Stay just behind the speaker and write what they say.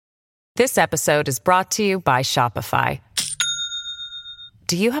This episode is brought to you by Shopify.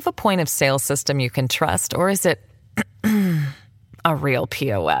 Do you have a point of sale system you can trust, or is it a real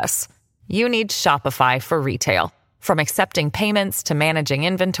POS? You need Shopify for retail. From accepting payments to managing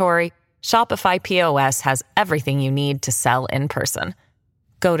inventory, Shopify POS has everything you need to sell in person.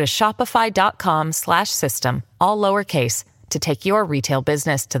 Go to shopify.com/system, all lowercase, to take your retail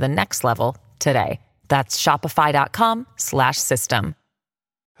business to the next level today. That's shopify.com/system.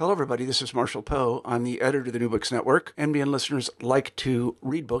 Hello, everybody. This is Marshall Poe. I'm the editor of the New Books Network. NBN listeners like to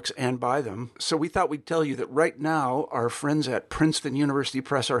read books and buy them. So we thought we'd tell you that right now, our friends at Princeton University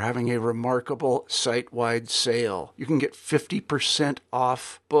Press are having a remarkable site-wide sale. You can get 50%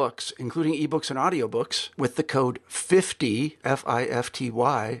 off books, including ebooks and audiobooks, with the code 50,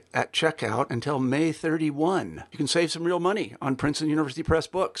 F-I-F-T-Y, at checkout until May 31. You can save some real money on Princeton University Press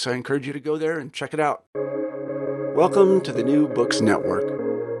books. I encourage you to go there and check it out. Welcome to the New Books Network.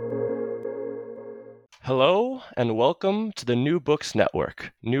 Hello, and welcome to the New Books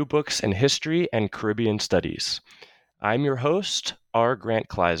Network, New Books in History and Caribbean Studies. I'm your host, R. Grant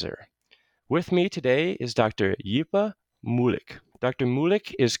Kleiser. With me today is Dr. Yipa Mulik. Dr.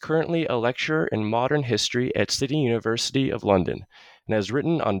 Mulik is currently a lecturer in modern history at City University of London and has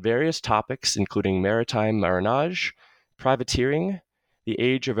written on various topics including maritime marinage, privateering, the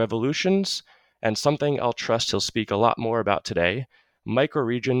age of revolutions, and something I'll trust he'll speak a lot more about today,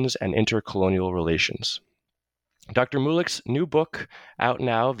 microregions and intercolonial relations. Dr. Mulik's new book, out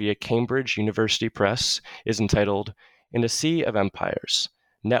now via Cambridge University Press, is entitled In a Sea of Empires,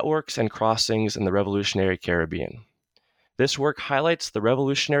 Networks and Crossings in the Revolutionary Caribbean. This work highlights the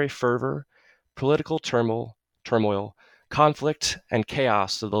revolutionary fervor, political turmoil, conflict, and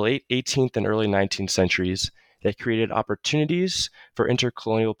chaos of the late 18th and early 19th centuries that created opportunities for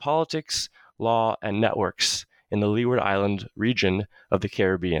intercolonial politics, law, and networks in the Leeward Island region of the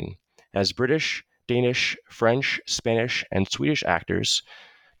Caribbean, as British, Danish, French, Spanish, and Swedish actors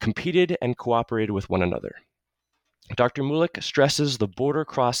competed and cooperated with one another. Dr. Mulik stresses the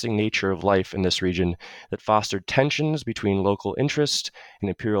border-crossing nature of life in this region that fostered tensions between local interest and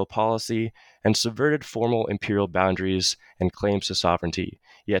imperial policy and subverted formal imperial boundaries and claims to sovereignty,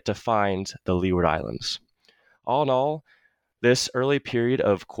 yet defined the Leeward Islands. All in all, this early period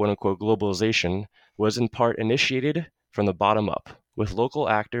of quote-unquote globalization was in part initiated from the bottom up, with local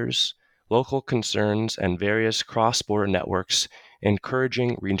actors, local concerns, and various cross-border networks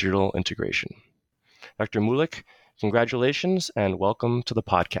encouraging regional integration. Dr. Mulik, congratulations and welcome to the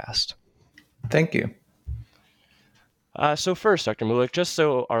podcast. Thank you. So first, Dr. Mulik, just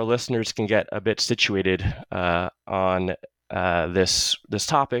so our listeners can get a bit situated on this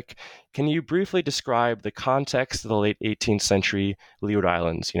topic, can you briefly describe the context of the late 18th century Leeward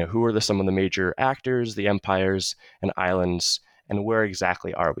Islands? Who were some of the major actors, the empires and islands, and where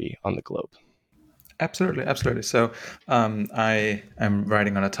exactly are we on the globe? Absolutely. So I am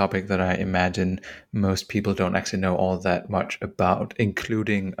writing on a topic that I imagine most people don't actually know all that much about,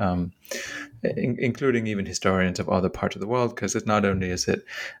 including even historians of other parts of the world, because it not only is it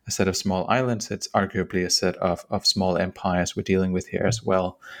a set of small islands, it's arguably a set of small empires we're dealing with here as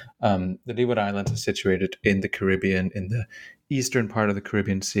well. The Leeward Islands are situated in the Caribbean, in the eastern part of the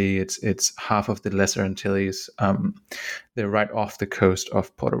Caribbean Sea. It's half of the Lesser Antilles. They're right off the coast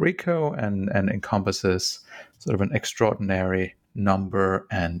of Puerto Rico and encompasses sort of an extraordinary number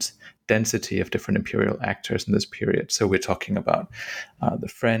and density of different imperial actors in this period. So we're talking about the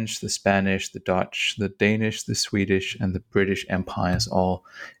French, the Spanish, the Dutch, the Danish, the Swedish, and the British empires, all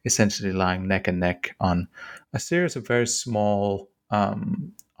essentially lying neck and neck on a series of very small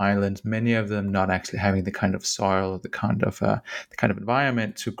islands, many of them not actually having the kind of soil, the kind of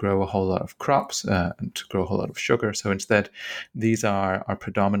environment to grow a whole lot of crops and to grow a whole lot of sugar. So instead, these are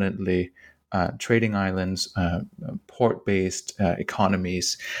predominantly trading islands, port-based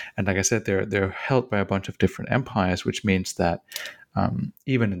economies, and like I said, they're held by a bunch of different empires, which means that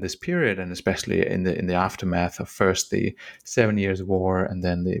even in this period, and especially in the aftermath of first the 7 Years' War and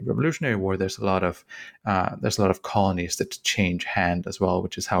then the Revolutionary War, there's a lot of colonies that change hand as well,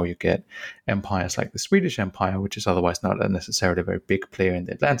 which is how you get empires like the Swedish Empire, which is otherwise not necessarily a very big player in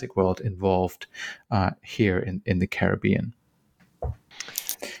the Atlantic world, involved here in the Caribbean.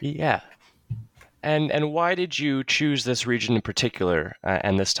 Yeah. And why did you choose this region in particular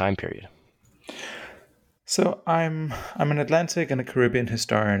and this time period? So I'm an Atlantic and a Caribbean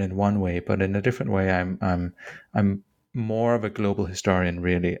historian in one way, but in a different way, I'm more of a global historian,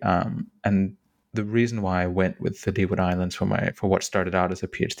 really. And the reason why I went with the Leeward Islands for what started out as a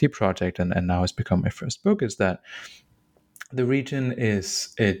PhD project and now has become my first book is that the region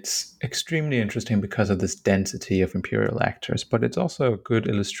it's extremely interesting because of this density of imperial actors, but it's also a good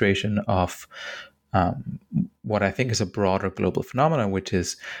illustration of what I think is a broader global phenomenon, which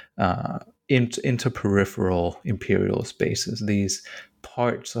is interperipheral imperial spaces. These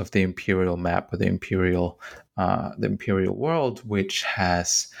parts of the imperial map or the imperial world, which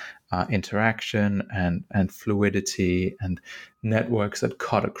has interaction and fluidity and networks that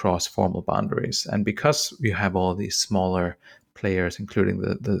cut across formal boundaries. And because you have all these smaller players, including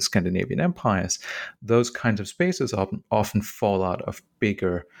the Scandinavian empires, those kinds of spaces often fall out of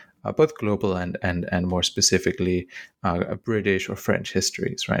bigger both global and more specifically British or French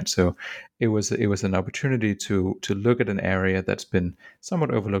histories, right? So it was an opportunity to look at an area that's been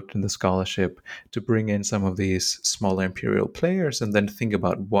somewhat overlooked in the scholarship, to bring in some of these smaller imperial players, and then think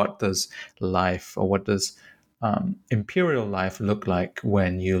about what does life or what does imperial life look like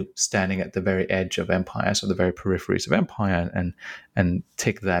when you're standing at the very edge of empires or the very peripheries of empire, and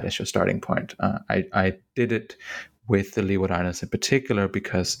take that as your starting point. I did it with the Leeward Islands in particular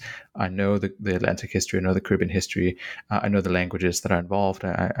because I know the Atlantic history, I know the Caribbean history, I know the languages that are involved.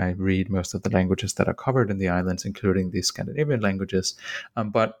 I read most of the languages that are covered in the islands, including the Scandinavian languages.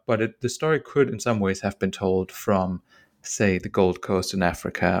 The story could in some ways have been told from, say, the Gold Coast in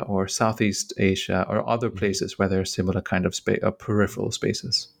Africa or Southeast Asia or other places where there are similar kind of peripheral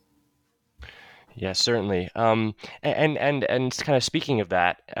spaces. Yeah, certainly. And kind of speaking of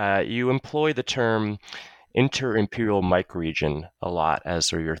that, you employ the term inter-imperial microregion a lot as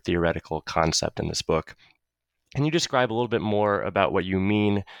sort of your theoretical concept in this book. Can you describe a little bit more about what you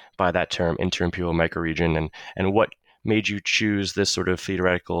mean by that term inter-imperial microregion and what made you choose this sort of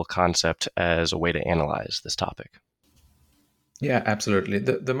theoretical concept as a way to analyze this topic? Yeah, absolutely.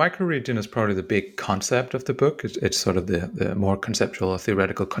 The microregion is probably the big concept of the book. It's sort of the more conceptual or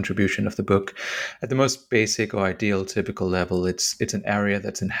theoretical contribution of the book. At the most basic or ideal typical level, it's an area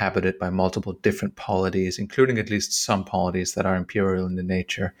that's inhabited by multiple different polities, including at least some polities that are imperial in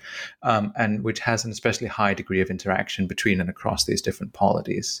nature, and which has an especially high degree of interaction between and across these different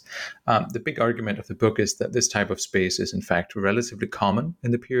polities. The big argument of the book is that this type of space is in fact relatively common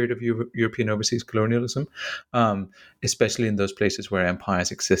in the period of European overseas colonialism, especially in those places where empires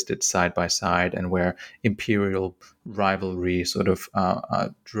existed side by side and where imperial rivalry sort of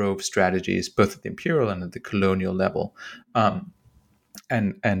drove strategies both at the imperial and at the colonial level. And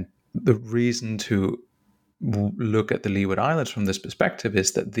the reason to look at the Leeward Islands from this perspective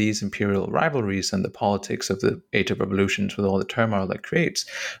is that these imperial rivalries and the politics of the Age of Revolutions with all the turmoil that creates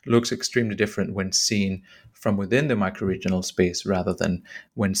looks extremely different when seen from within the microregional space rather than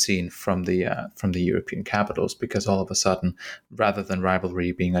when seen from the European capitals, because all of a sudden, rather than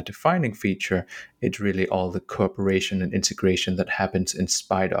rivalry being a defining feature, it's really all the cooperation and integration that happens in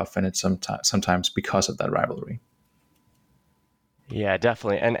spite of, and it's sometimes because of that rivalry. Yeah,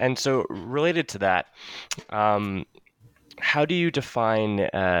 definitely. And so related to that, how do you define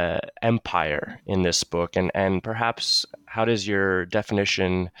empire in this book? And perhaps how does your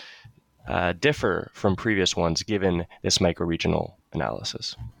definition differ from previous ones given this microregional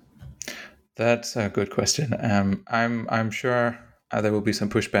analysis? That's a good question. I'm sure there will be some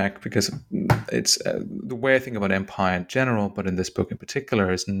pushback because it's the way I think about empire in general, but in this book in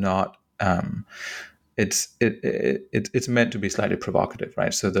particular, is not. It's meant to be slightly provocative,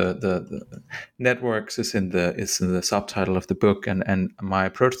 right? So the networks is in the subtitle of the book, and my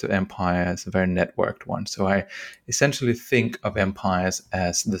approach to empire is a very networked one. So I essentially think of empires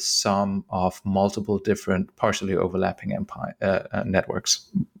as the sum of multiple different partially overlapping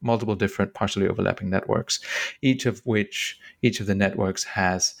networks, multiple different partially overlapping networks, each of the networks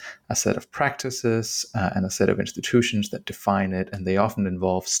has a set of practices and a set of institutions that define it, and they often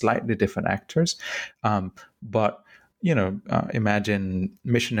involve slightly different actors. But imagine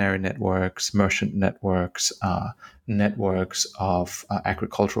missionary networks, merchant networks, networks of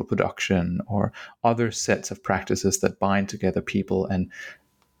agricultural production, or other sets of practices that bind together people and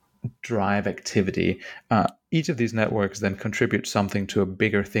drive activity. Each of these networks then contributes something to a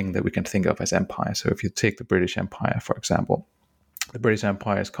bigger thing that we can think of as empire. So if you take the British Empire, for example, the British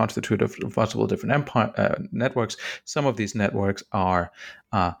Empire is constituted of multiple different networks. Some of these networks are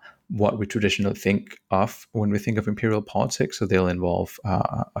what we traditionally think of when we think of imperial politics. So they'll involve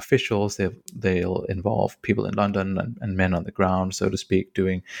officials, they'll involve people in London and men on the ground, so to speak,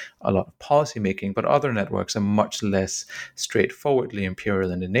 doing a lot of policy making. But other networks are much less straightforwardly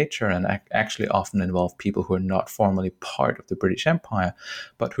imperial in nature and actually often involve people who are not formally part of the British Empire,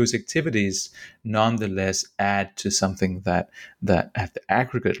 but whose activities nonetheless add to something that at the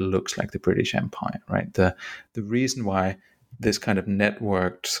aggregate looks like the British Empire, right? The reason why this kind of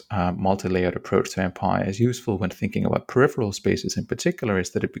networked, multi-layered approach to empire is useful when thinking about peripheral spaces in particular, is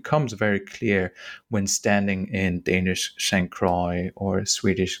that it becomes very clear when standing in Danish St. Croix or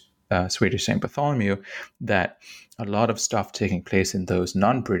Swedish St. Bartholomew that a lot of stuff taking place in those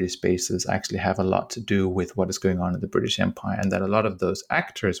non-British spaces actually have a lot to do with what is going on in the British Empire, and that a lot of those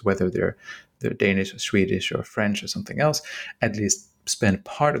actors, whether they're Danish or Swedish or French or something else, at least spend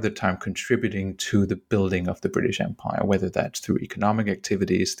part of the time contributing to the building of the British Empire, whether that's through economic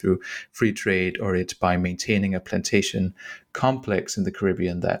activities, through free trade, or it's by maintaining a plantation complex in the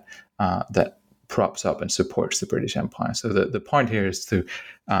Caribbean that props up and supports the British Empire. So the point here is to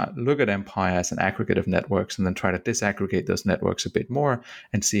look at empire as an aggregate of networks and then try to disaggregate those networks a bit more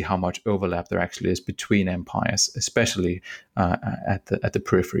and see how much overlap there actually is between empires, especially at the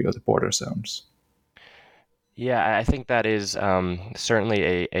periphery or the border zones. Yeah, I think that is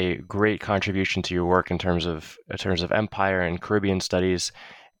certainly a great contribution to your work in terms of empire and Caribbean studies.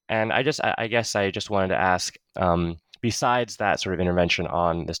 And I guess I just wanted to ask, besides that sort of intervention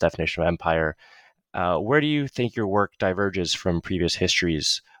on this definition of empire, where do you think your work diverges from previous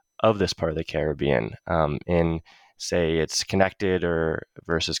histories of this part of the Caribbean in, say, its connected or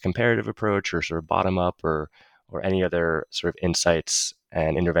versus comparative approach, or sort of bottom up, or any other sort of insights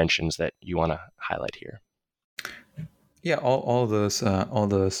and interventions that you want to highlight here? Yeah, all those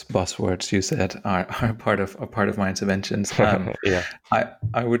buzzwords you said are part of my interventions. Yeah,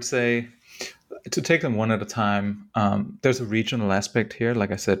 I would say, to take them one at a time, there's a regional aspect here.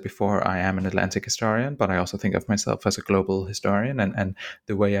 Like I said before, I am an Atlantic historian, but I also think of myself as a global historian. And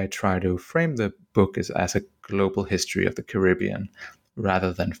the way I try to frame the book is as a global history of the Caribbean,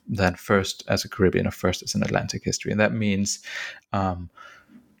 rather than first as a Caribbean or first as an Atlantic history. And that means, I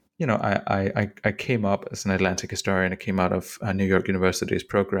came up as an Atlantic historian. I came out of New York University's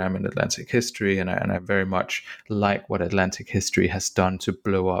program in Atlantic history, and I very much like what Atlantic history has done to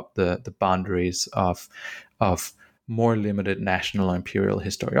blow up the boundaries of more limited national imperial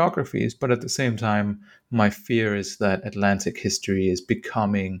historiographies. But at the same time, my fear is that Atlantic history is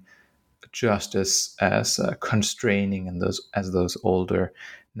becoming just as constraining as those older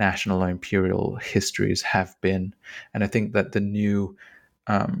national or imperial histories have been. And I think that the new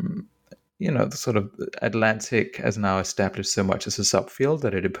the sort of Atlantic has now established so much as a subfield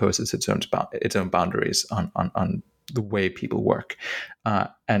that it imposes its own boundaries on the way people work.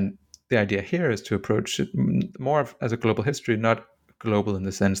 And the idea here is to approach it more as a global history, not global in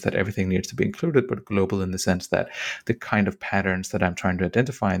the sense that everything needs to be included, but global in the sense that the kind of patterns that I'm trying to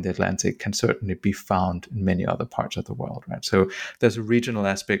identify in the Atlantic can certainly be found in many other parts of the world, right? So there's a regional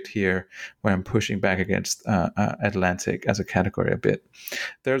aspect here where I'm pushing back against Atlantic as a category a bit.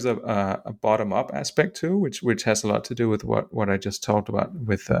 There's a bottom-up aspect too, which has a lot to do with what I just talked about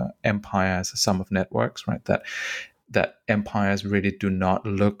with empire as a sum of networks, right? That empires really do not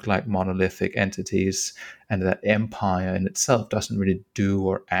look like monolithic entities, and that empire in itself doesn't really do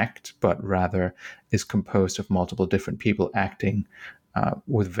or act, but rather is composed of multiple different people acting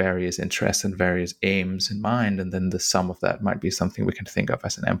with various interests and various aims in mind, and then the sum of that might be something we can think of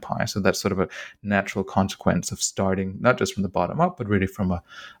as an empire. So that's sort of a natural consequence of starting not just from the bottom up, but really from a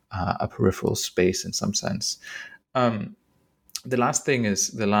peripheral space in some sense. The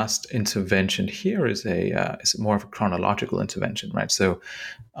last intervention here is more of a chronological intervention, right? So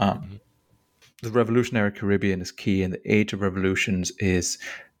the revolutionary Caribbean is key, and the age of revolutions is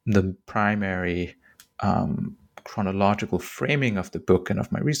the primary chronological framing of the book and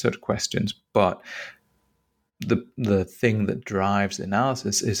of my research questions. But the thing that drives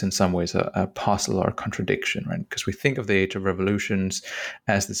analysis is in some ways a puzzle or a contradiction, right? Because we think of the Age of Revolutions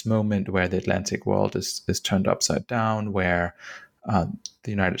as this moment where the Atlantic world is turned upside down, where the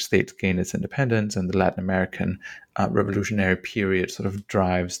United States gained its independence, and the Latin American revolutionary period sort of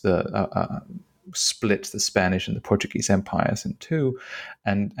drives splits the Spanish and the Portuguese empires in two,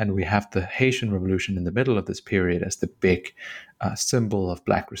 and we have the Haitian Revolution in the middle of this period as the big symbol of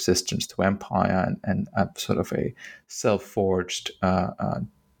Black resistance to empire and sort of a self-forged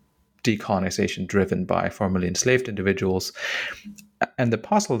decolonization driven by formerly enslaved individuals. And the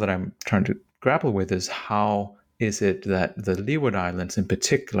puzzle that I'm trying to grapple with is how is it that the Leeward Islands in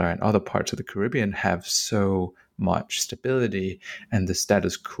particular and other parts of the Caribbean have so much stability, and the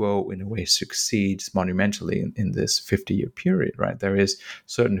status quo in a way succeeds monumentally in this 50-year period, right? There is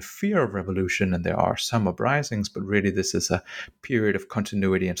certain fear of revolution and there are some uprisings, but really this is a period of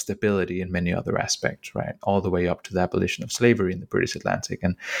continuity and stability in many other aspects, right? All the way up to the abolition of slavery in the British Atlantic.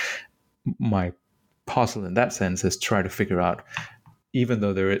 And my puzzle in that sense is try to figure out, even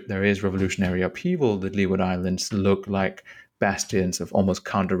though there is revolutionary upheaval, the Leeward Islands look like bastions of almost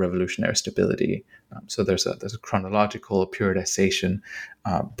counter-revolutionary stability. So there's a chronological periodization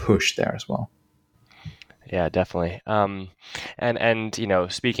push there as well. Yeah, definitely. And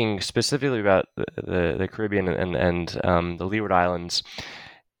speaking specifically about the Caribbean and the Leeward Islands,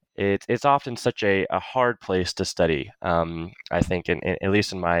 it's often such a hard place to study. I think, at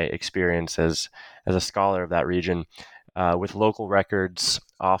least in my experience as a scholar of that region, with local records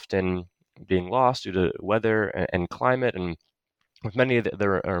often being lost due to weather and climate, and with many of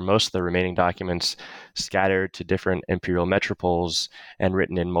most of the remaining documents scattered to different imperial metropoles and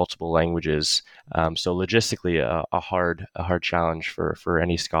written in multiple languages. So logistically, a hard challenge for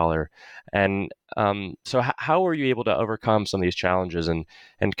any scholar. And so how were you able to overcome some of these challenges and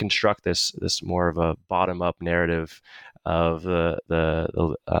construct this more of a bottom up narrative of the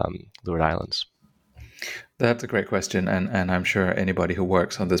Leeward Islands? That's a great question, and I'm sure anybody who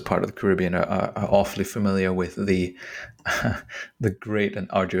works on this part of the Caribbean are awfully familiar with the the great and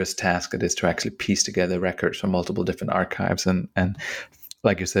arduous task it is to actually piece together records from multiple different archives and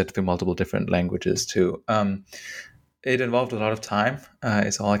like you said, through multiple different languages too. It involved a lot of time,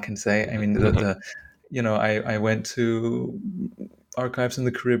 is all I can say. I mean, I went to archives in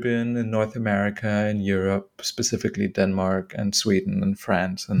the Caribbean, in North America, in Europe, specifically Denmark and Sweden and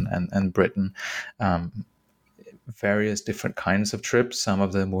France and Britain. Various different kinds of trips. Some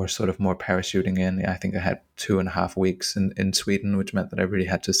of them were sort of more parachuting in. I think I had 2.5 weeks in Sweden, which meant that I really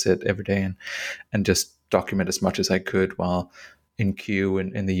had to sit every day and just document as much as I could, while in Kew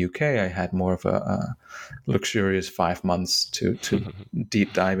in the UK, I had more of a luxurious 5 months to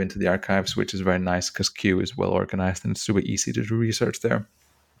deep dive into the archives, which is very nice because Kew is well organized and it's super easy to do research there.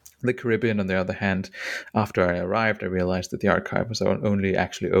 The Caribbean, on the other hand, after I arrived, I realized that the archive was only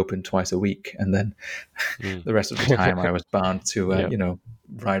actually open twice a week. And then the rest of the time I was bound to,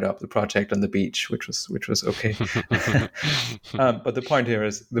 write up the project on the beach, which was okay. But the point here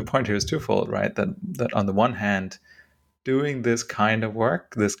is twofold, right? That on the one hand, doing this kind of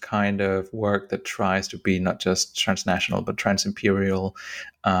work that tries to be not just transnational, but transimperial.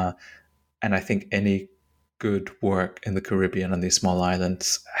 And I think any good work in the Caribbean and these small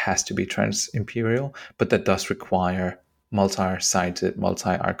islands has to be transimperial, but that does require multi-sited,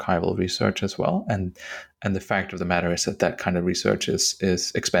 multi-archival research as well. And the fact of the matter is that kind of research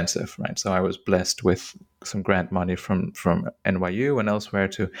is expensive, right? So I was blessed with some grant money from NYU and elsewhere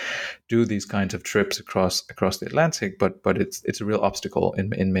to do these kinds of trips across the Atlantic, but it's a real obstacle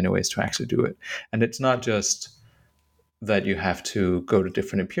in many ways to actually do it. And it's not just that you have to go to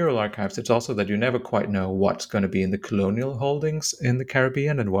different imperial archives. It's also that you never quite know what's going to be in the colonial holdings in the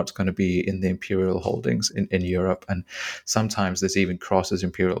Caribbean and what's going to be in the imperial holdings in Europe. And sometimes this even crosses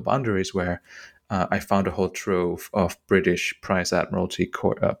imperial boundaries, where I found a whole trove of British Prize Admiralty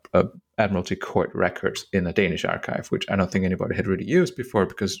Court records in a Danish archive, which I don't think anybody had really used before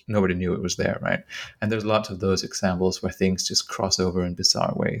because nobody knew it was there, right? And there's lots of those examples where things just cross over in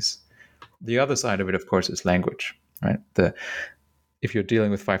bizarre ways. The other side of it, of course, is language. Right. If you're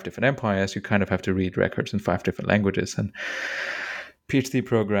dealing with 5 different empires, you kind of have to read records in 5 different languages. And PhD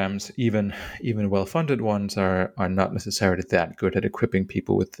programs, even well-funded ones, are not necessarily that good at equipping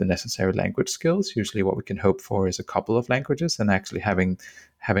people with the necessary language skills. Usually what we can hope for is a couple of languages, and actually having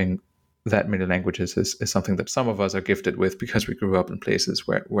that many languages is something that some of us are gifted with because we grew up in places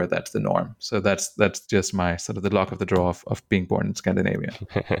where that's the norm. So that's just my sort of the luck of the draw of being born in Scandinavia.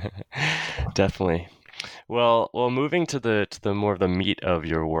 Definitely. Well, moving to the more of the meat of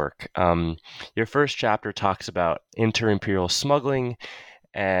your work. Your first chapter talks about inter-imperial smuggling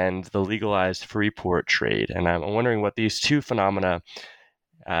and the legalized free port trade, and I'm wondering what these two phenomena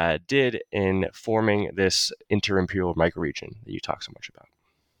did in forming this inter-imperial microregion that you talk so much about.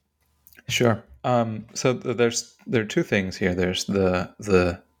 Sure. So there are two things here. There's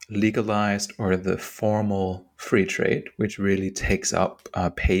the legalized or the formal free trade, which really takes up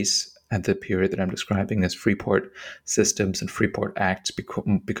pace at the period that I'm describing as Freeport systems and Freeport Acts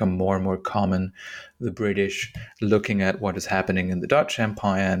become more and more common. The British, looking at what is happening in the Dutch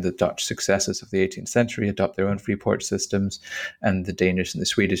Empire and the Dutch successes of the 18th century, adopt their own Freeport systems, and the Danish and the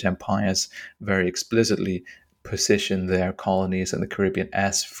Swedish empires very explicitly position their colonies in the Caribbean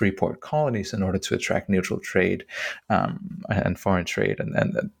as Freeport colonies in order to attract neutral trade and foreign trade.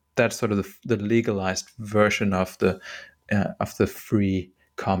 And that's sort of the legalized version of the free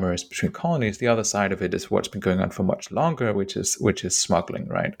commerce between colonies. The other side of it is what's been going on for much longer, which is smuggling,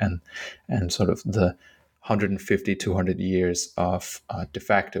 right? And sort of the 150, 200 years of de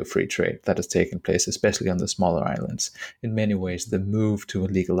facto free trade that has taken place, especially on the smaller islands. In many ways, the move to a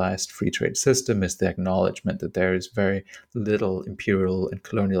legalized free trade system is the acknowledgement that there is very little imperial and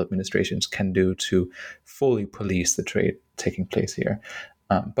colonial administrations can do to fully police the taking place here.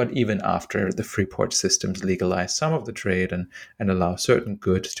 But even after the free port systems legalize some of the trade and allow certain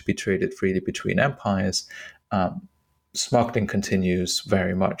goods to be traded freely between empires, smuggling continues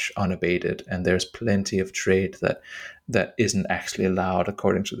very much unabated, and there's plenty of trade that isn't actually allowed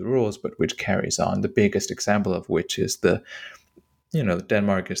according to the rules, but which carries on. The biggest example of which is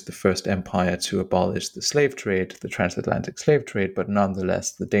Denmark is the first empire to abolish the slave trade, the transatlantic slave trade, but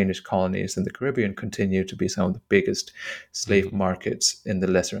nonetheless, the Danish colonies in the Caribbean continue to be some of the biggest slave markets in the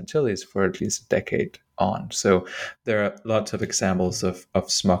Lesser Antilles for at least a decade on. So there are lots of examples of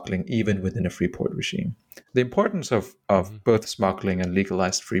smuggling, even within a free port regime. The importance of both smuggling and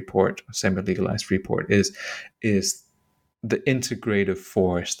legalized free port, semi-legalized free port, is the integrative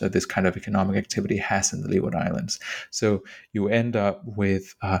force that this kind of economic activity has in the Leeward Islands. So you end up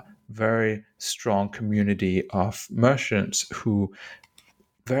with a very strong community of merchants who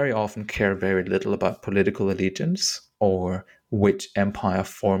very often care very little about political allegiance or which empire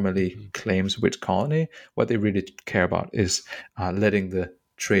formally claims which colony. What they really care about is letting the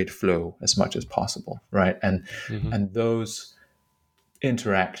trade flow as much as possible, right? And those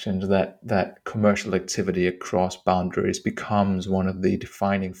interactions, that commercial activity across boundaries becomes one of the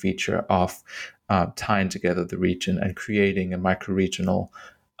defining feature of tying together the region and creating a micro-regional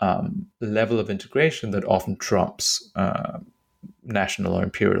level of integration that often trumps national or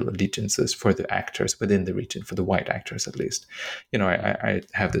imperial allegiances for the actors within the region, for the white actors at least. I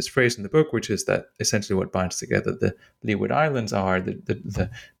have this phrase in the book, which is that essentially what binds together the Leeward Islands are the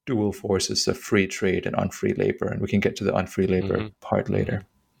dual forces of free trade and unfree labor. And we can get to the unfree labor part later.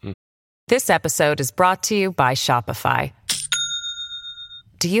 This episode is brought to you by Shopify.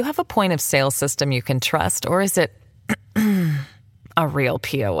 Do you have a point of sale system you can trust, or is it a real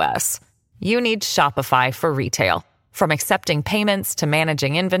POS? You need Shopify for retail. From accepting payments to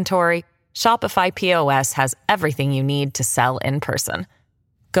managing inventory, Shopify POS has everything you need to sell in person.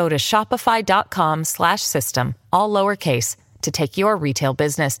 Go to shopify.com/system, all lowercase, to take your retail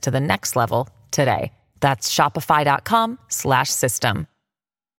business to the next level today. That's shopify.com/system.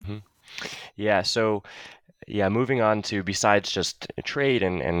 Yeah. So, moving on to, besides just trade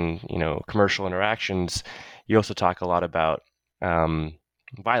and commercial interactions, you also talk a lot about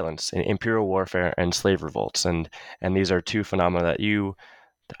violence, imperial warfare, and slave revolts, and these are two phenomena that you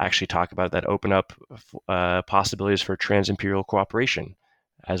actually talk about that open up possibilities for trans-imperial cooperation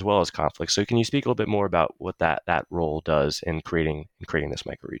as well as conflict. So can you speak a little bit more about what that role does in creating this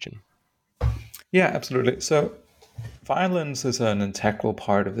microregion? Yeah, absolutely. So violence is an integral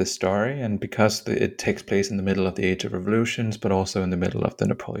part of this story, and because it takes place in the middle of the Age of Revolutions, but also in the middle of the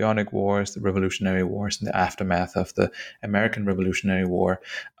Napoleonic Wars, the Revolutionary Wars, and the aftermath of the American Revolutionary War,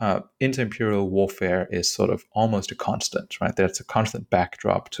 inter-imperial warfare is sort of almost a constant, right? There's a constant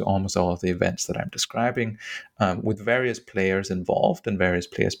backdrop to almost all of the events that I'm describing, with various players involved and various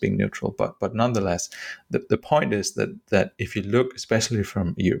players being neutral. But nonetheless, the point is that if you look, especially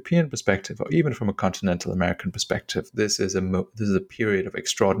from a European perspective, or even from a continental American perspective, this is a period of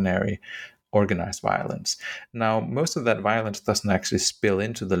extraordinary organized violence. Now, most of that violence doesn't actually spill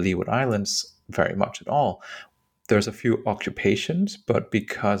into the Leeward Islands very much at all. There's a few occupations, but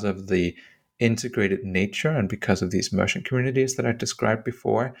because of the integrated nature and because of these merchant communities that I described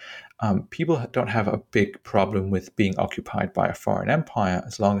before, people don't have a big problem with being occupied by a foreign empire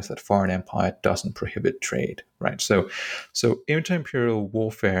as long as that foreign empire doesn't prohibit trade, right? So inter-imperial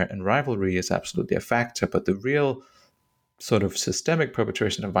warfare and rivalry is absolutely a factor, but the real sort of systemic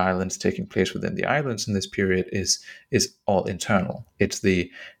perpetration of violence taking place within the islands in this period is all internal. It's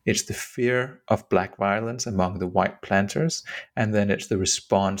the fear of black violence among the white planters, and then it's the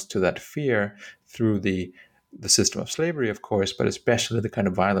response to that fear through the system of slavery, of course, but especially the kind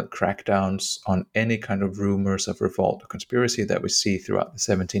of violent crackdowns on any kind of rumors of revolt or conspiracy that we see throughout the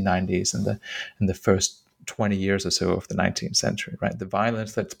 1790s and the first 20 years or so of the 19th century, right? The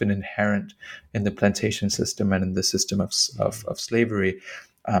violence that's been inherent in the plantation system and in the system of slavery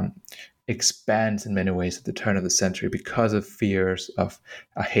expands in many ways at the turn of the century because of fears of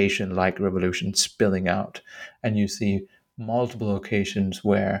a Haitian-like revolution spilling out. And you see multiple occasions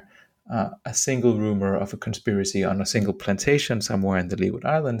where a single rumor of a conspiracy on a single plantation somewhere in the Leeward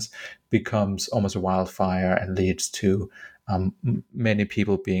Islands becomes almost a wildfire and leads to many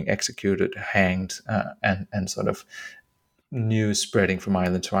people being executed, hanged, and sort of news spreading from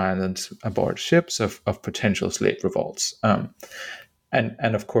island to island aboard ships of potential slave revolts. And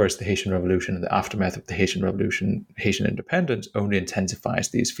of course, the Haitian Revolution and the aftermath of the Haitian Revolution, Haitian independence, only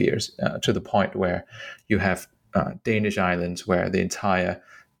intensifies these fears to the point where you have Danish islands where the entire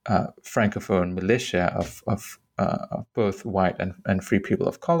Francophone militia of both white and free people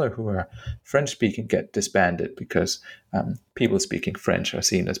of color who are French-speaking get disbanded because people speaking French are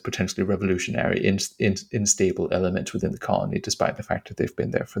seen as potentially revolutionary, unstable elements within the colony, despite the fact that they've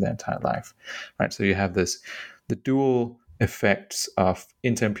been there for their entire life. Right. So you have the dual effects of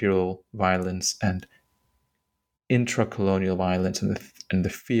inter-imperial violence and intra-colonial violence and the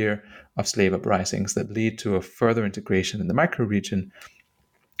fear of slave uprisings that lead to a further integration in the microregion,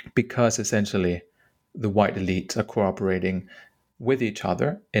 because essentially the white elites are cooperating with each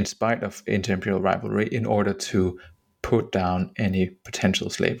other in spite of inter-imperial rivalry in order to put down any potential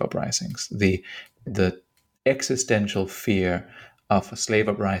slave uprisings. The existential fear of a slave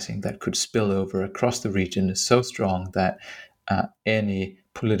uprising that could spill over across the region is so strong that any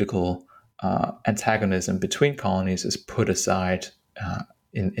political antagonism between colonies is put aside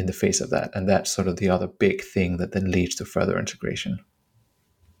in the face of that. And that's sort of the other big thing that then leads to further integration.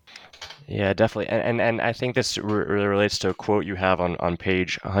 Yeah, definitely. And I think this really relates to a quote you have on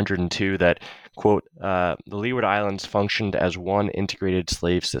page 102 that, quote, the Leeward Islands functioned as one integrated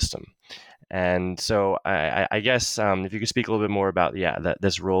slave system. And so I guess if you could speak a little bit more about,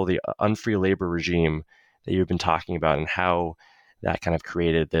 this role, the unfree labor regime that you've been talking about, and how that kind of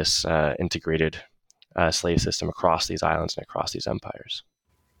created this integrated slave system across these islands and across these empires.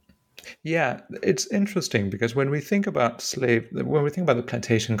 Yeah, it's interesting because when we think about the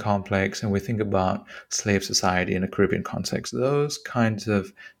plantation complex and we think about slave society in a Caribbean context, those kinds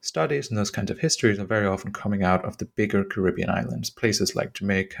of studies and those kinds of histories are very often coming out of the bigger Caribbean islands, places like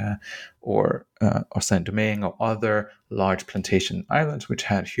Jamaica or Saint Domingue or other large plantation islands, which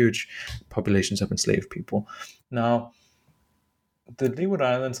had huge populations of enslaved people. Now, the Leeward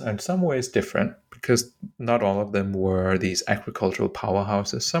Islands are in some ways different because not all of them were these agricultural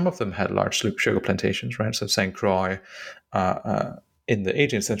powerhouses. Some of them had large sugar plantations, right? So St. Croix in the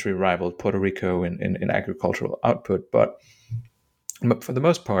 18th century rivaled Puerto Rico in agricultural output. But for the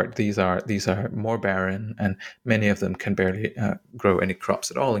most part, these are more barren, and many of them can barely grow any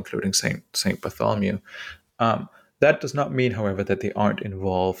crops at all, including St. Bartholomew. That does not mean, however, that they aren't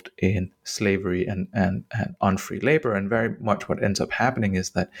involved in slavery and unfree labor. And very much what ends up happening is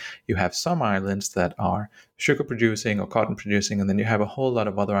that you have some islands that are sugar producing or cotton producing, and then you have a whole lot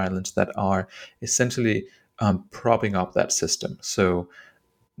of other islands that are essentially propping up that system. So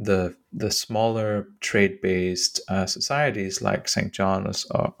the smaller trade-based societies like St. John's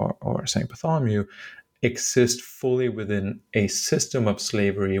or St. Bartholomew exist fully within a system of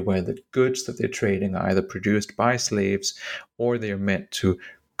slavery where the goods that they're trading are either produced by slaves or they are meant to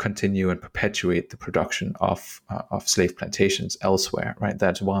continue and perpetuate the production of slave plantations elsewhere, right?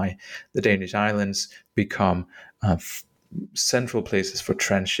 That's why the Danish islands become central places for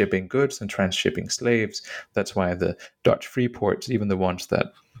transshipping goods and transshipping slaves. That's why the Dutch free ports, even the ones that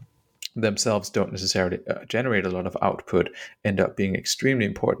themselves don't necessarily generate a lot of output, end up being extremely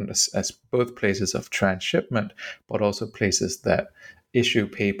important as both places of transshipment, but also places that issue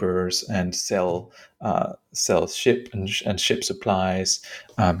papers and sell ship and ship supplies.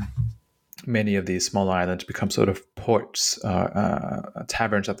 Many of these small islands become sort of ports,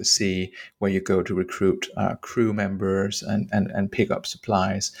 taverns at the sea, where you go to recruit crew members and pick up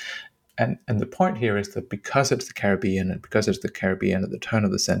supplies. And the point here is that because it's the Caribbean at the turn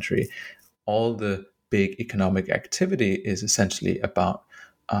of the century, all the big economic activity is essentially about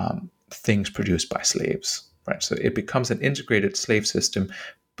things produced by slaves, right? So it becomes an integrated slave system,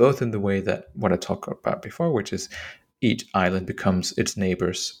 both in the way that what I talked about before, which is each island becomes its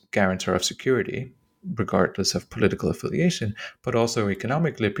neighbor's guarantor of security, regardless of political affiliation, but also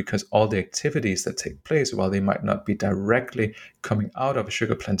economically, because all the activities that take place, while they might not be directly coming out of a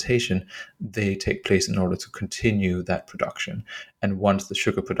sugar plantation, they take place in order to continue that production. And once the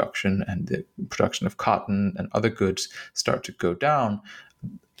sugar production and the production of cotton and other goods start to go down,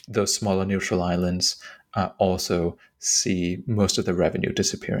 those smaller neutral islands also see most of the revenue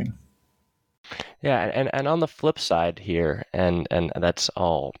disappearing. Yeah, and on the flip side here, and that's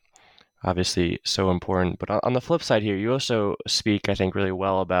all obviously so important. But on the flip side here, you also speak, I think, really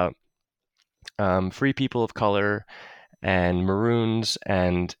well about free people of color and maroons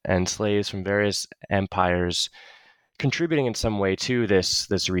and slaves from various empires contributing in some way to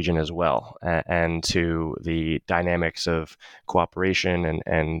this region as well, and to the dynamics of cooperation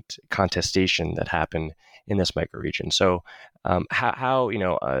and contestation that happen in this microregion. So how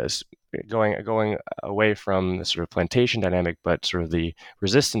going away from the sort of plantation dynamic, but sort of the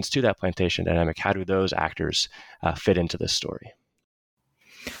resistance to that plantation dynamic, how do those actors fit into this story?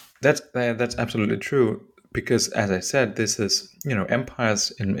 That's absolutely true. because, as I said, this is,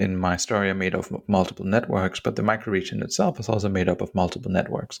 empires in my story are made up of multiple networks, but the microregion itself is also made up of multiple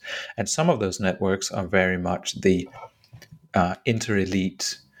networks. And some of those networks are very much the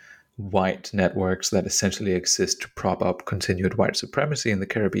inter-elite white networks that essentially exist to prop up continued white supremacy in the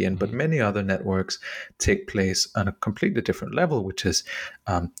Caribbean. But many other networks take place on a completely different level, which is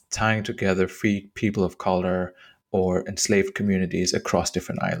tying together free people of color or enslaved communities across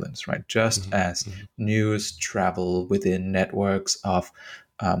different islands, right? Just as news travel within networks of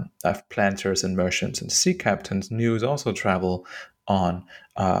planters and merchants and sea captains, news also travel on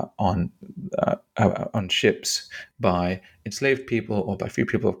ships by enslaved people or by free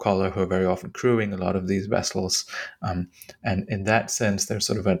people of color who are very often crewing a lot of these vessels, and in that sense, there's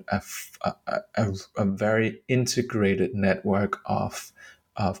sort of a very integrated network of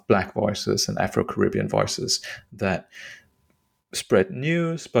Black voices and Afro-Caribbean voices that spread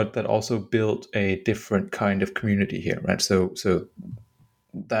news, but that also built a different kind of community here, right? So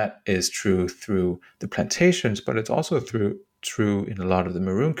that is true through the plantations, but it's also true in a lot of the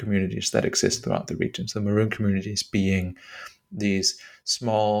maroon communities that exist throughout the region. So maroon communities being these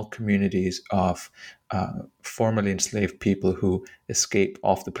small communities of formerly enslaved people who escape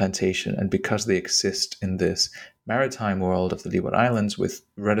off the plantation, and because they exist in this maritime world of the Leeward Islands with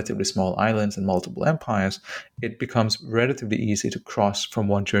relatively small islands and multiple empires, it becomes relatively easy to cross from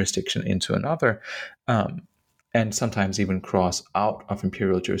one jurisdiction into another, and sometimes even cross out of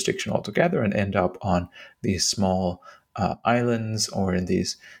imperial jurisdiction altogether and end up on these small islands or in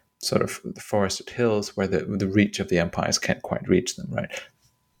these sort of forested hills where the reach of the empires can't quite reach them, right?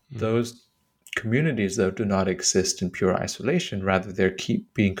 Those communities, though, do not exist in pure isolation. Rather, they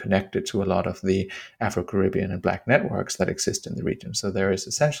keep being connected to a lot of the Afro-Caribbean and Black networks that exist in the region. So there is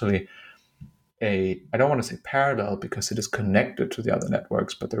essentially I don't want to say parallel because it is connected to the other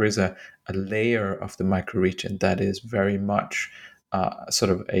networks, but there is a layer of the microregion that is very much sort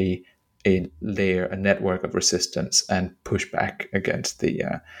of a layer, a network of resistance and pushback against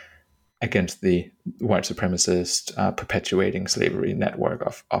the white supremacist perpetuating slavery network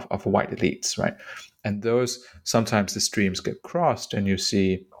of white elites, right? And those, sometimes the streams get crossed, and you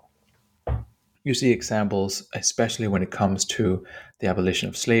see examples, especially when it comes to the abolition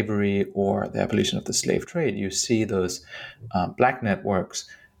of slavery or the abolition of the slave trade. You see those Black networks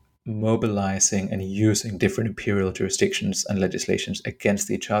mobilizing and using different imperial jurisdictions and legislations against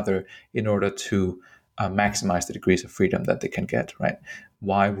each other in order to maximize the degrees of freedom that they can get, right?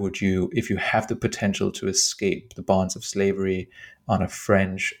 Why would you, if you have the potential to escape the bonds of slavery on a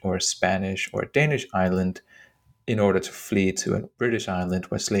French or a Spanish or a Danish island, in order to flee to a British island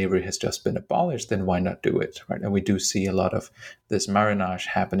where slavery has just been abolished, then why not do it, right? And we do see a lot of this marinage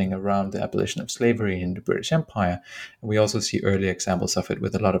happening around the abolition of slavery in the British Empire. And we also see early examples of it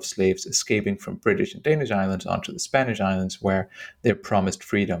with a lot of slaves escaping from British and Danish islands onto the Spanish islands, where they're promised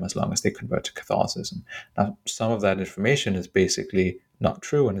freedom as long as they convert to Catholicism. Now, some of that information is basically not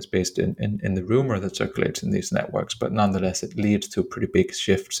true and is based in the rumor that circulates in these networks, but nonetheless, it leads to pretty big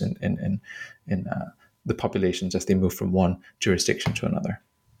shifts in the populations as they move from one jurisdiction to another.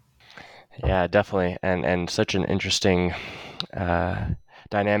 Yeah, definitely. And such an interesting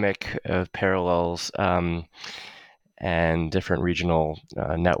dynamic of parallels and different regional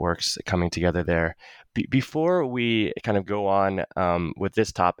networks coming together there. Before we kind of go on with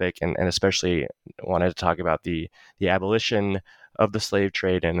this topic, and especially wanted to talk about the abolition of the slave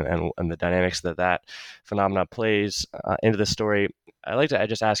trade and the dynamics that phenomena plays into the story, I'd like to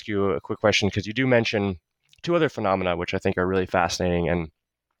just ask you a quick question, because you do mention two other phenomena which I think are really fascinating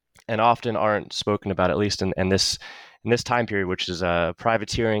and often aren't spoken about, at least in this time period, which is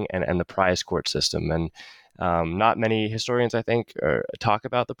privateering and the prize court system. And not many historians, I think, talk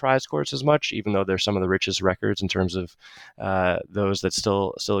about the prize courts as much, even though they're some of the richest records in terms of those that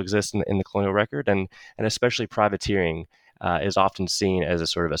still exist in the colonial record, and especially privateering. Is often seen as a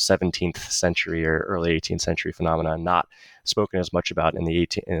sort of a 17th century or early 18th century phenomenon, not spoken as much about in the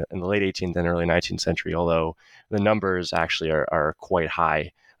late 18th and early 19th century, although the numbers actually are quite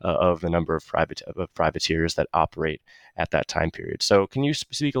high of the number of privateers that operate at that time period. So can you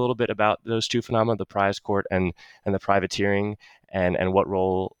speak a little bit about those two phenomena, the prize court and the privateering, and what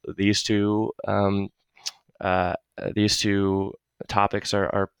role these two topics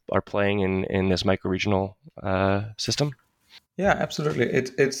are playing in this microregional system? Yeah, absolutely.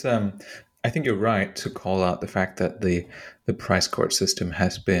 It's I think you're right to call out the fact that the prize court system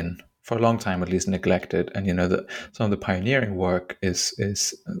has been, for a long time at least, neglected, and that some of the pioneering work is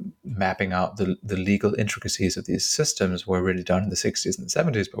mapping out the legal intricacies of these systems were really done in the 60s and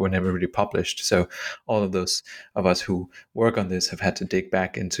the 70s, but were never really published. So all of those of us who work on this have had to dig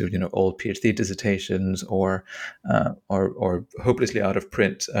back into old PhD dissertations or hopelessly out of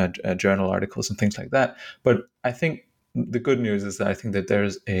print journal articles and things like that. But I think the good news is that I think that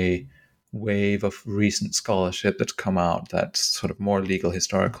there's a wave of recent scholarship that's come out that's sort of more legal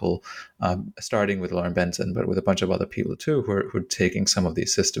historical, starting with Lauren Benson, but with a bunch of other people too who are taking some of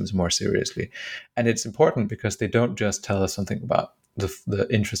these systems more seriously. And it's important because they don't just tell us something about the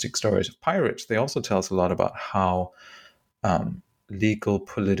interesting stories of pirates. They also tell us a lot about how legal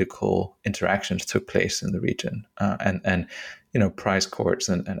political interactions took place in the region, and prize courts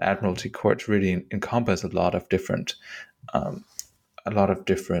and admiralty courts really encompass a lot of different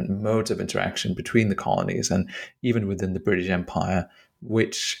modes of interaction between the colonies, and even within the British Empire,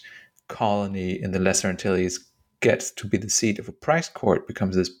 which colony in the Lesser Antilles gets to be the seat of a prize court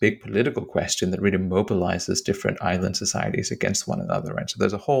becomes this big political question that really mobilizes different island societies against one another. Right? So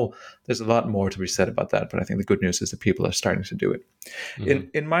there's a lot more to be said about that, but I think the good news is that people are starting to do it. Mm-hmm.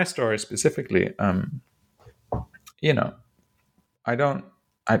 In my story specifically,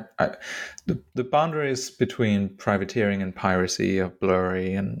 the boundaries between privateering and piracy are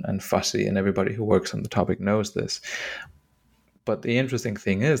blurry and fussy, and everybody who works on the topic knows this. But the interesting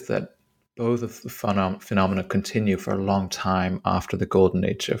thing is that both of the phenomena continue for a long time after the golden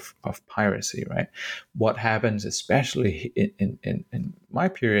age of piracy, right? What happens, especially in my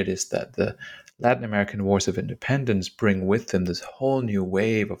period, is that the Latin American wars of independence bring with them this whole new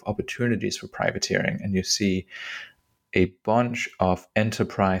wave of opportunities for privateering, and you see a bunch of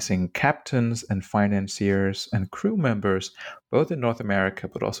enterprising captains and financiers and crew members, both in North America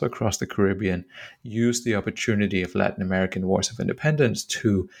but also across the Caribbean, use the opportunity of Latin American wars of independence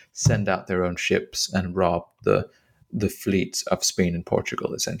to send out their own ships and rob the fleets of Spain and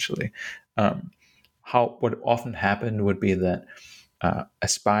Portugal, essentially. What often happened would be that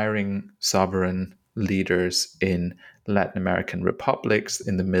aspiring sovereign leaders in Latin American republics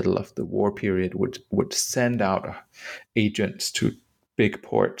in the middle of the war period would send out agents to big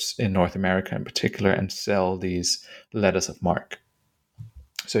ports in North America in particular and sell these letters of marque.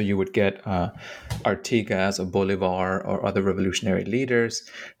 So you would get Artigas or Bolivar or other revolutionary leaders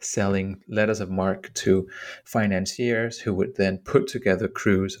selling letters of marque to financiers who would then put together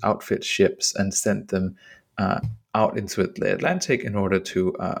crews, outfit ships, and send them out into the Atlantic in order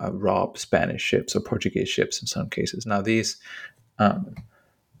to rob Spanish ships or Portuguese ships in some cases. Now,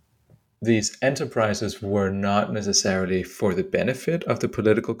 these enterprises were not necessarily for the benefit of the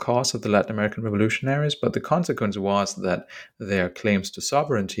political cause of the Latin American revolutionaries, but the consequence was that their claims to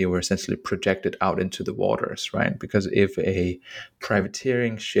sovereignty were essentially projected out into the waters, right? Because if a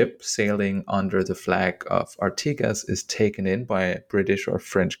privateering ship sailing under the flag of Artigas is taken in by a British or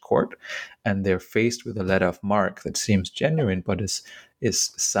French court, and they're faced with a letter of marque that seems genuine but is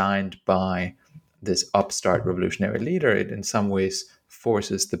signed by this upstart revolutionary leader, it in some ways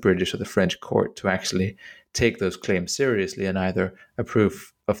forces the British or the French court to actually take those claims seriously and either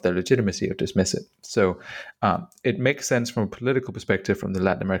approve of their legitimacy or dismiss it. So it makes sense from a political perspective from the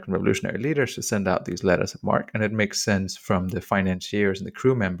Latin American revolutionary leaders to send out these letters of marque, and it makes sense from the financiers and the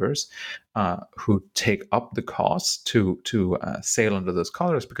crew members who take up the cost to sail under those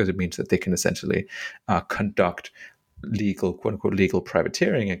colors, because it means that they can essentially conduct legal, quote unquote, legal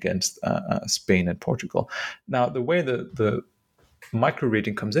privateering against Spain and Portugal. Now, the way the micro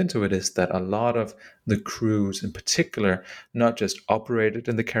reading comes into it is that a lot of the crews in particular not just operated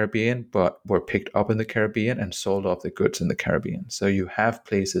in the Caribbean, but were picked up in the Caribbean and sold off the goods in the Caribbean. So you have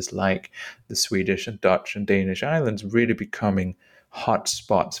places like the Swedish and Dutch and Danish islands really becoming hot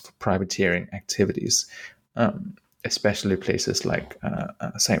spots for privateering activities. Especially places like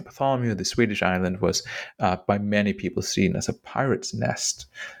St. Bartholomew, the Swedish island, was by many people seen as a pirate's nest.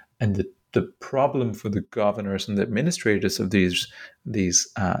 And the problem for the governors and the administrators of these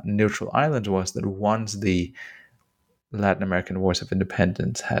neutral islands was that once the Latin American wars of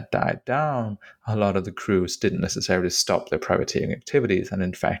independence had died down, a lot of the crews didn't necessarily stop their privateering activities and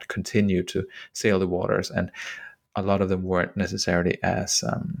in fact continued to sail the waters. And a lot of them weren't necessarily as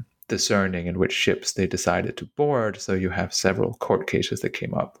discerning in which ships they decided to board. So you have several court cases that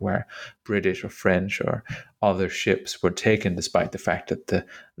came up where British or French or other ships were taken despite the fact that the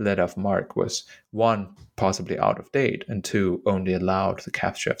letter of marque was, one, possibly out of date, and two, only allowed the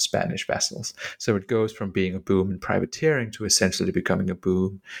capture of Spanish vessels. So it goes from being a boom in privateering to essentially becoming a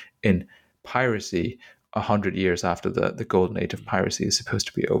boom in piracy 100 years after the golden age of piracy is supposed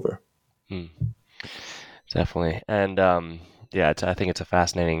to be over. Definitely. And I think it's a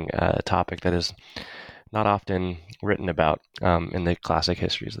fascinating topic that is not often written about in the classic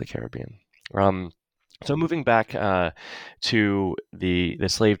histories of the Caribbean. So moving back to the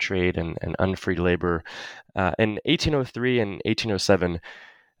slave trade and unfree labor, in 1803 and 1807,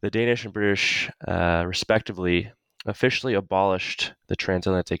 the Danish and British, respectively, officially abolished the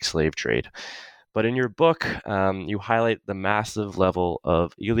transatlantic slave trade. But in your book, you highlight the massive level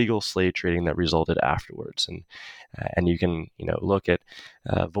of illegal slave trading that resulted afterwards, and you can look at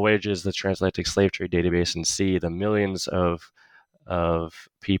Voyages, the Transatlantic Slave Trade Database, and see the millions of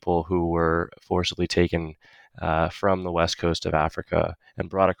people who were forcibly taken from the west coast of Africa and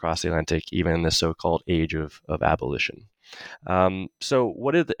brought across the Atlantic, even in the so-called age of abolition. So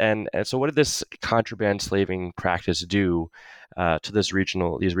what did this contraband slaving practice do to these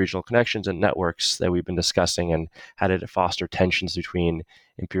regional connections and networks that we've been discussing, and how did it foster tensions between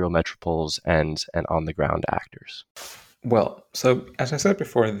imperial metropoles and on the ground actors? Well, so as I said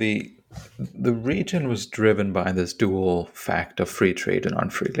before, the region was driven by this dual fact of free trade and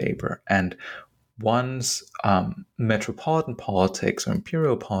unfree labor, and once metropolitan politics or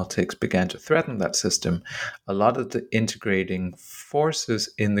imperial politics began to threaten that system, a lot of the integrating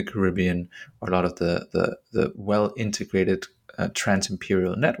forces in the Caribbean, or a lot of the well-integrated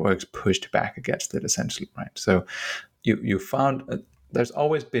trans-imperial networks pushed back against it, essentially, right? So you found there's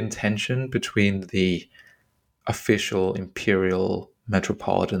always been tension between the official imperial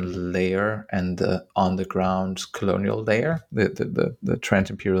metropolitan layer and the on-the-ground colonial layer, the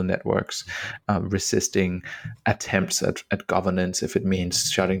trans-imperial networks resisting attempts at governance if it means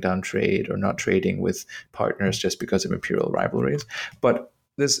shutting down trade or not trading with partners just because of imperial rivalries. But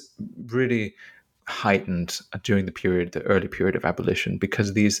this really heightened during the early period of abolition,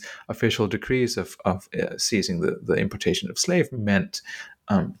 because these official decrees of seizing the importation of slave meant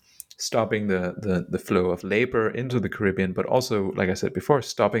stopping the flow of labor into the Caribbean, but also, like I said before,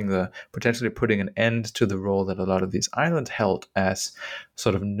 potentially putting an end to the role that a lot of these islands held as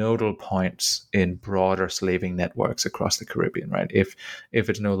sort of nodal points in broader slaving networks across the Caribbean, right? If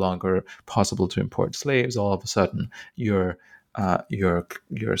it's no longer possible to import slaves, all of a sudden your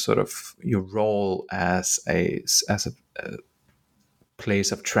role as a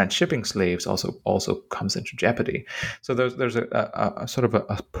place of transshipping slaves also comes into jeopardy. So there's a sort of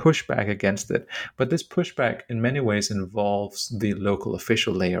a pushback against it. But this pushback in many ways involves the local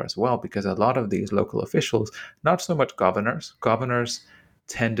official layer as well, because a lot of these local officials, not so much governors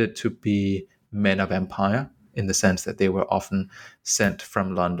tended to be men of empire, in the sense that they were often sent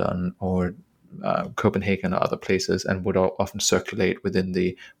from London or Copenhagen or other places, and would often circulate within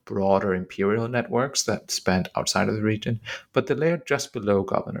the broader imperial networks that spanned outside of the region. But the layer just below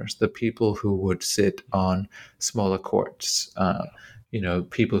governors, the people who would sit on smaller courts,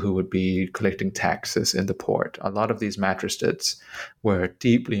 people who would be collecting taxes in the port, a lot of these magistrates were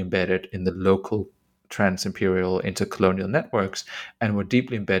deeply embedded in the local trans-imperial intercolonial networks, and were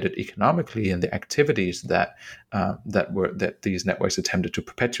deeply embedded economically in the activities that these networks attempted to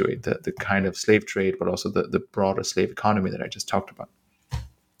perpetuate, the kind of slave trade, but also the broader slave economy that I just talked about.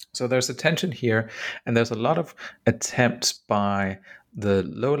 So there's a tension here, and there's a lot of attempts by the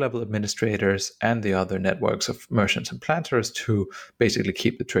low-level administrators and the other networks of merchants and planters to basically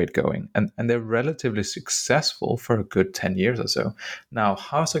keep the trade going. And they're relatively successful for a good 10 years or so. Now,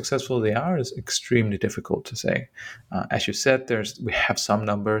 how successful they are is extremely difficult to say. As you said, we have some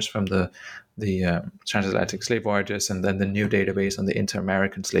numbers from the transatlantic slave voyages, and then the new database on the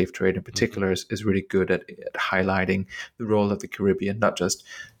inter-American slave trade in particular is really good at highlighting the role of the Caribbean, not just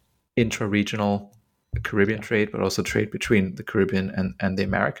intra-regional Caribbean trade, but also trade between the Caribbean and the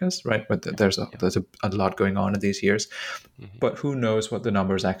Americas, right? But there's a lot going on in these years. Mm-hmm. But who knows what the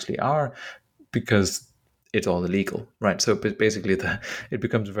numbers actually are, because it's all illegal, right? So basically it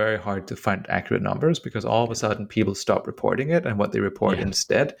becomes very hard to find accurate numbers, because all of a sudden people stop reporting it, and what they report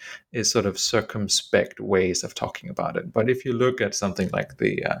instead is sort of circumspect ways of talking about it. But if you look at something like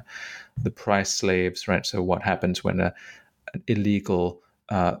the price slaves, right? So what happens when an illegal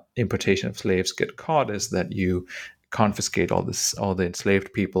importation of slaves get caught is that you confiscate all the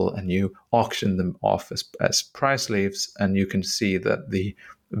enslaved people, and you auction them off as prize slaves, and you can see that the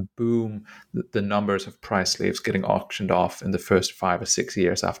numbers of prize slaves getting auctioned off in the first 5 or 6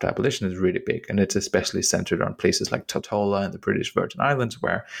 years after abolition is really big, and it's especially centered on places like Tortola and the British Virgin Islands,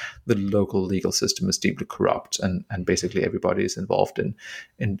 where the local legal system is deeply corrupt, and basically everybody is involved in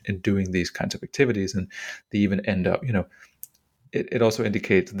doing these kinds of activities, and they even end up, It also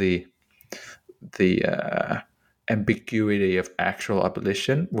indicates the ambiguity of actual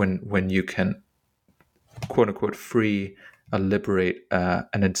abolition when you can, quote unquote, free liberate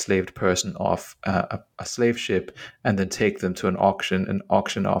an enslaved person off a slave ship and then take them to an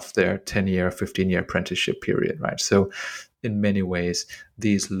auction off their 10-year, 15-year apprenticeship period, right? So in many ways,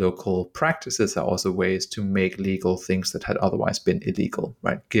 these local practices are also ways to make legal things that had otherwise been illegal,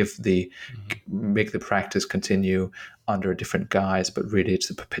 right? Make the practice continue under a different guise, but really it's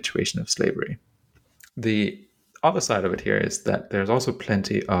the perpetuation of slavery. The other side of it here is that there's also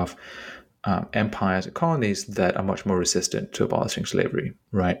plenty of empires and colonies that are much more resistant to abolishing slavery,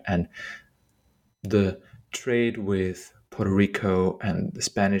 right? And the trade with Puerto Rico and the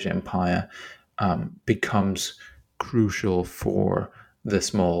Spanish Empire becomes crucial for the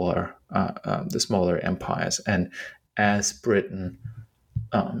smaller empires. And as Britain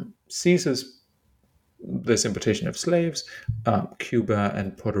ceases this importation of slaves, Cuba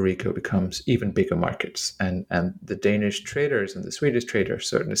and Puerto Rico becomes even bigger markets, and the Danish traders and the Swedish traders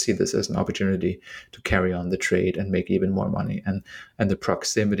certainly see this as an opportunity to carry on the trade and make even more money, and the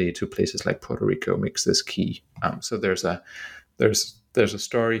proximity to places like Puerto Rico makes this key. So there's a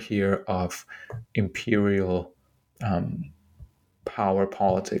story here of imperial power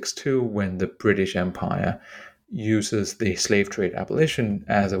politics too, when the British Empire uses the slave trade abolition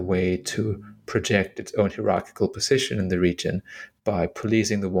as a way to project its own hierarchical position in the region by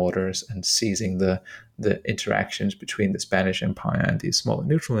policing the waters and seizing the interactions between the Spanish Empire and these smaller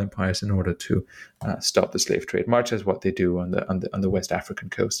neutral empires in order to stop the slave trade, much as what they do on the West African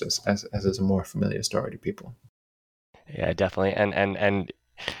coast, as is a more familiar story to people. Yeah, definitely. And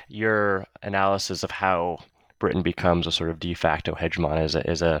your analysis of how Britain becomes a sort of de facto hegemon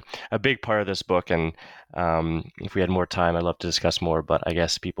is a big part of this book. And if we had more time, I'd love to discuss more, but I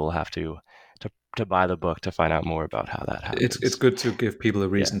guess people have to buy the book to find out more about how that happens. It's good to give people a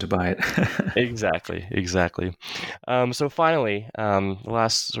reason to buy it. Exactly. So finally, the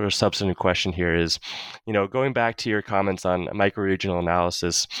last sort of substantive question here is, going back to your comments on micro-regional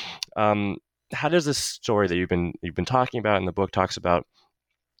analysis, how does this story that you've been talking about and the book talks about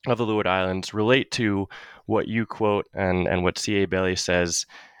of the Leeward Islands relate to what you quote and what C.A. Bailey says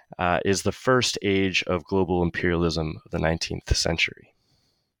is the first age of global imperialism of the 19th century?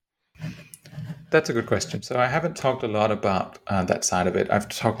 That's a good question. So I haven't talked a lot about that side of it. I've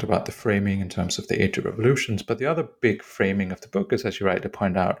talked about the framing in terms of the Age of Revolutions, but the other big framing of the book is, as you rightly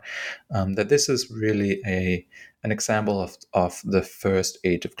point out, that this is really an example of the first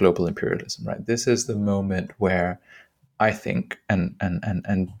age of global imperialism, right? This is the moment where I think, and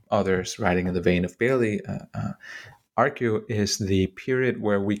others writing in the vein of Bailey argue, is the period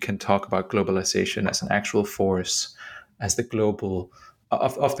where we can talk about globalization as an actual force, as the global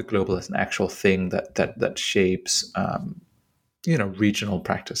of the global as an actual thing that shapes regional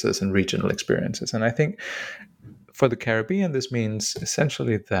practices and regional experiences. And I think for the Caribbean, this means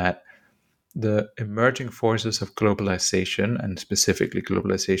essentially that the emerging forces of globalization, and specifically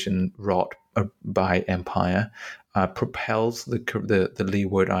globalization wrought by empire, propels the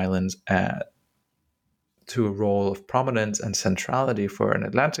Leeward Islands to a role of prominence and centrality for an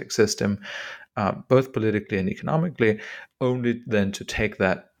Atlantic system, both politically and economically, only then to take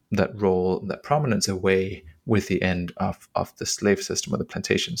that role, that prominence away with the end of the slave system or the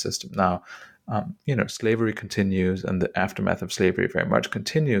plantation system. Now, slavery continues, and the aftermath of slavery very much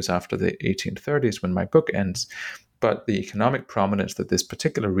continues after the 1830s when my book ends. But the economic prominence that this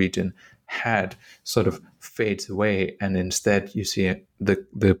particular region had sort of fades away, and instead you see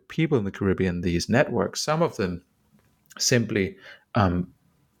the people in the Caribbean, these networks, some of them simply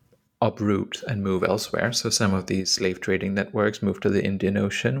uproot and move elsewhere. So some of these slave trading networks move to the Indian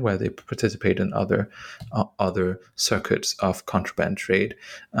Ocean, where they participate in other circuits of contraband trade.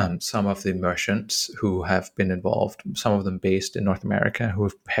 Some of the merchants who have been involved, some of them based in North America, who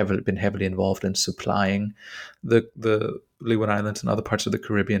have been heavily involved in supplying the Leeward Islands and other parts of the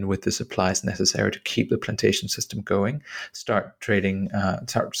Caribbean with the supplies necessary to keep the plantation system going, start trading,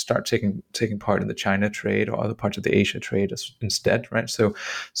 start taking part in the China trade or other parts of the Asia trade instead, right? So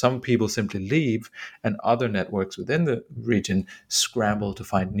some people simply leave, and other networks within the region scramble to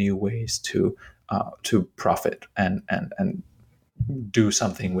find new ways to profit and do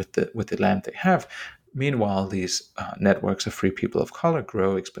something with the land they have. Meanwhile, these networks of free people of color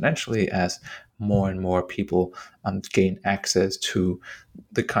grow exponentially as more and more people gain access to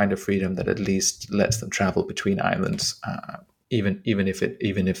the kind of freedom that at least lets them travel between islands, even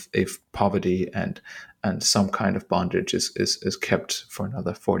if poverty and some kind of bondage is kept for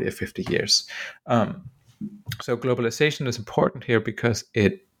another 40 or 50 years. So globalization is important here because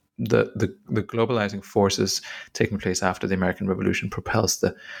the globalizing forces taking place after the American Revolution propels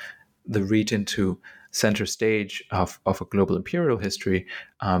the region to center stage of a global imperial history,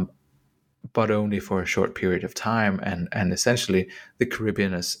 but only for a short period of time. And essentially, the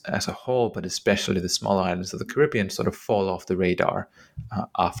Caribbean as a whole, but especially the small islands of the Caribbean, sort of fall off the radar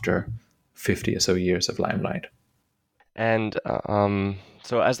after 50 or so years of limelight. And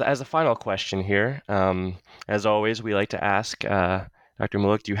so as a final question here, as always, we like to ask Dr.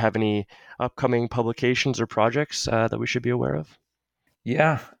 Mulloch, do you have any upcoming publications or projects that we should be aware of?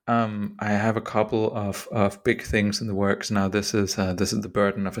 Yeah, I have a couple of big things in the works now. This is the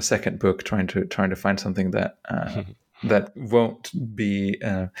burden of a second book, trying to find something that that won't be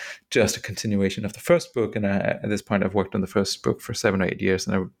just a continuation of the first book. And at this point, I've worked on the first book for 7 or 8 years,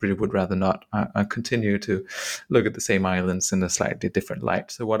 and I really would rather not continue to look at the same islands in a slightly different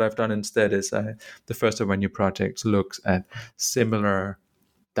light. So what I've done instead is the first of my new projects looks at similar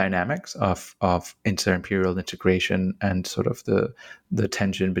dynamics of inter-imperial integration and sort of the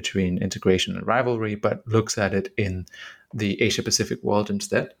tension between integration and rivalry, but looks at it in the Asia-Pacific world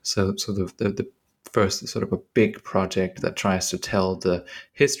instead. So the first is sort of a big project that tries to tell the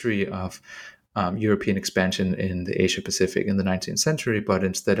history of European expansion in the Asia-Pacific in the 19th century, but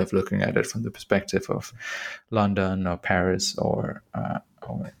instead of looking at it from the perspective of London or Paris or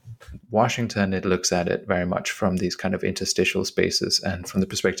Washington, it looks at it very much from these kind of interstitial spaces and from the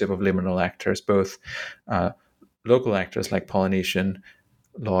perspective of liminal actors, both local actors like Polynesian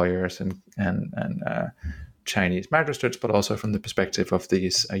lawyers and Chinese magistrates, but also from the perspective of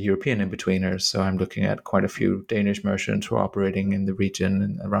these European in-betweeners. So I'm looking at quite a few Danish merchants who are operating in the region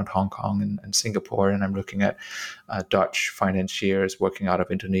and around Hong Kong and Singapore, and I'm looking at Dutch financiers working out of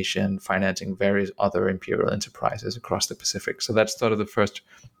Indonesia and financing various other imperial enterprises across the Pacific. So that's sort of the first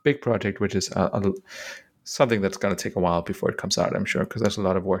big project, which is something that's going to take a while before it comes out, I'm sure, because there's a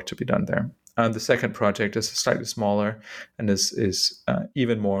lot of work to be done there. The second project is slightly smaller and is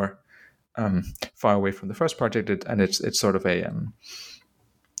even more far away from the first project, and it's sort of a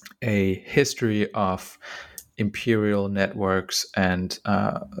history of imperial networks and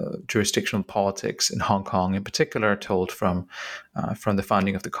jurisdictional politics in Hong Kong, in particular, told from the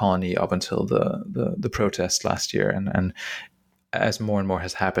founding of the colony up until the protests last year. And as more and more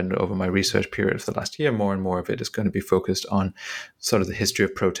has happened over my research period of the last year, more and more of it is going to be focused on sort of the history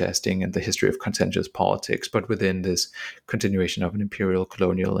of protesting and the history of contentious politics, but within this continuation of an imperial,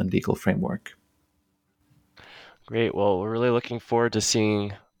 colonial, and legal framework. Great. Well, we're really looking forward to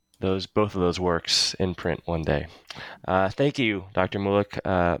seeing both of those works in print one day. Thank you, Dr.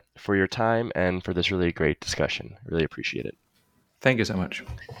 Mulloch, for your time and for this really great discussion. Really appreciate it. Thank you so much.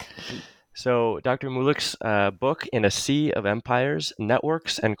 So Dr. Mulloch's book, In a Sea of Empires,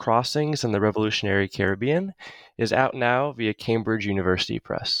 Networks and Crossings in the Revolutionary Caribbean, is out now via Cambridge University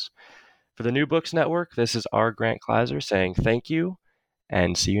Press. For the New Books Network, this is R. Grant Kleiser saying thank you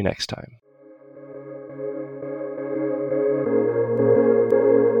and see you next time.